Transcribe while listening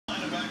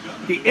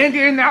The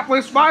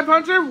Indianapolis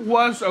 500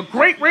 was a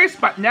great race,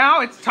 but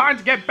now it's time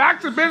to get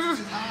back to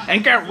business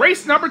and get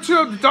race number 2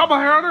 of the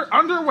doubleheader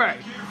underway.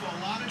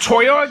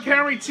 Toyota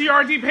Camry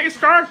TRD pace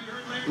car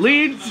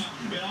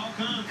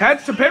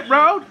heads to pit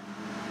road,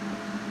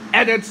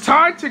 and it's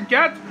time to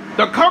get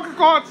the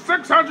Coca-Cola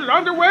 600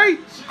 underway.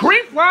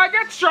 Green flag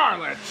at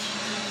Charlotte.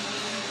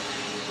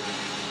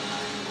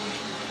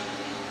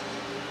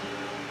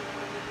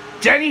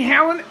 Denny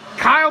Hamlin,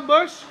 Kyle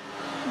Busch,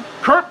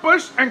 Kurt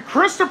Busch, and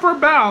Christopher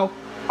Bell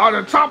are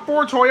the top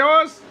 4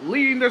 Toyotas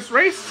leading this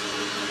race.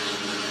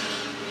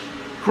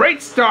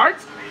 Great start,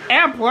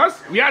 and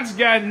plus, we had to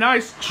get a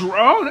nice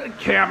drone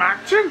cam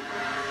action.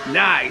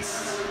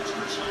 Nice.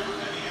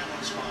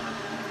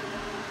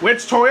 Which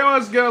Toyota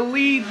is going to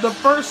lead the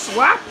first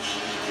lap?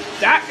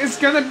 That is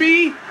going to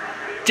be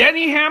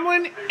Denny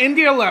Hamlin,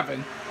 Indy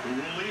 11. Who will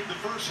lead the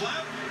first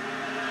lap?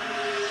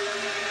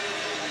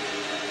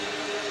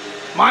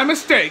 My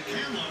mistake.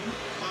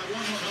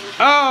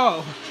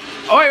 Oh,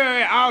 wait,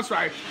 I was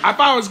right. I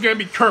thought it was going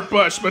to be Kurt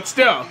Busch, but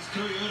still,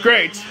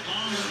 great.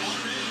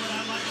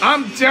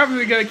 I'm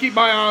definitely going to keep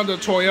my eye on the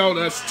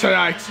Toyotas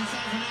tonight.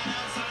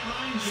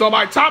 So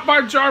my top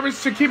 5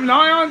 drivers to keep an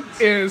eye on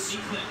is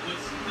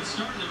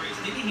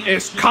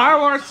Kyle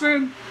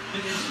Larson,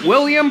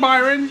 William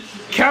Byron,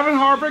 Kevin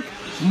Harvick,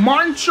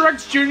 Martin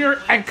Truex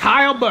Jr., and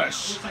Kyle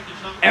Busch.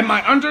 And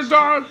my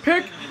underdog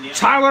pick,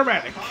 Tyler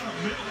Reddick.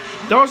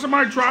 Those are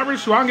my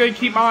drivers who I'm going to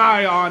keep my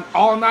eye on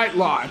all night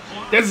long.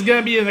 This is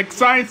going to be an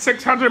exciting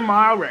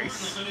 600-mile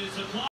race.